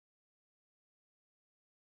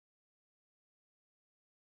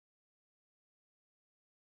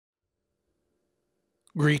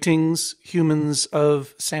Greetings, humans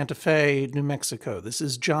of Santa Fe, New Mexico. This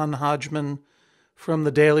is John Hodgman from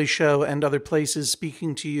The Daily Show and other places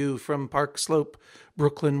speaking to you from Park Slope,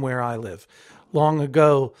 Brooklyn, where I live. Long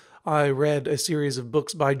ago, I read a series of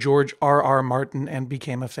books by George R. Martin and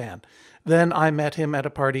became a fan. Then I met him at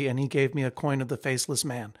a party and he gave me a coin of the Faceless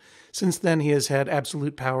Man. Since then, he has had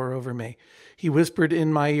absolute power over me. He whispered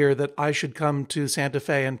in my ear that I should come to Santa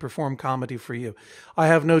Fe and perform comedy for you. I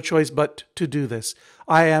have no choice but to do this.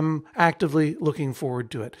 I am actively looking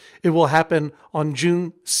forward to it. It will happen on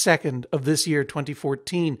June 2nd of this year,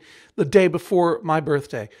 2014, the day before my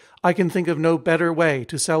birthday. I can think of no better way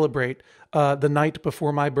to celebrate the night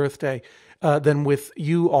before my birthday than with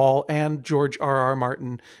you all and George R.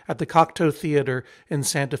 Martin at the Cocteau Theater in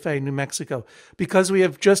Santa Fe, New Mexico. Because we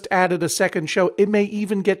have just added a second show, it may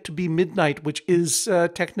even get to be midnight, which is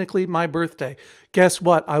technically my birthday. Guess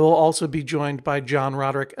what? I will also be joined by John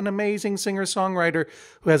Roderick, an amazing singer-songwriter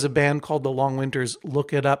who has a band called The Long Winters.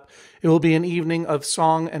 Look it up. It will be an evening of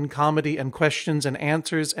song and comedy and questions and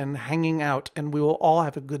answers and hanging out, and we will all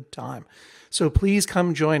have a good time. So please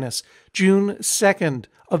come join us. June 2nd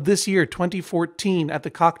of this year, 2014, at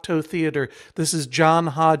the Cocteau Theater. This is John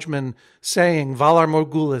Hodgman saying Valar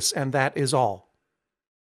Morgulis, and that is all.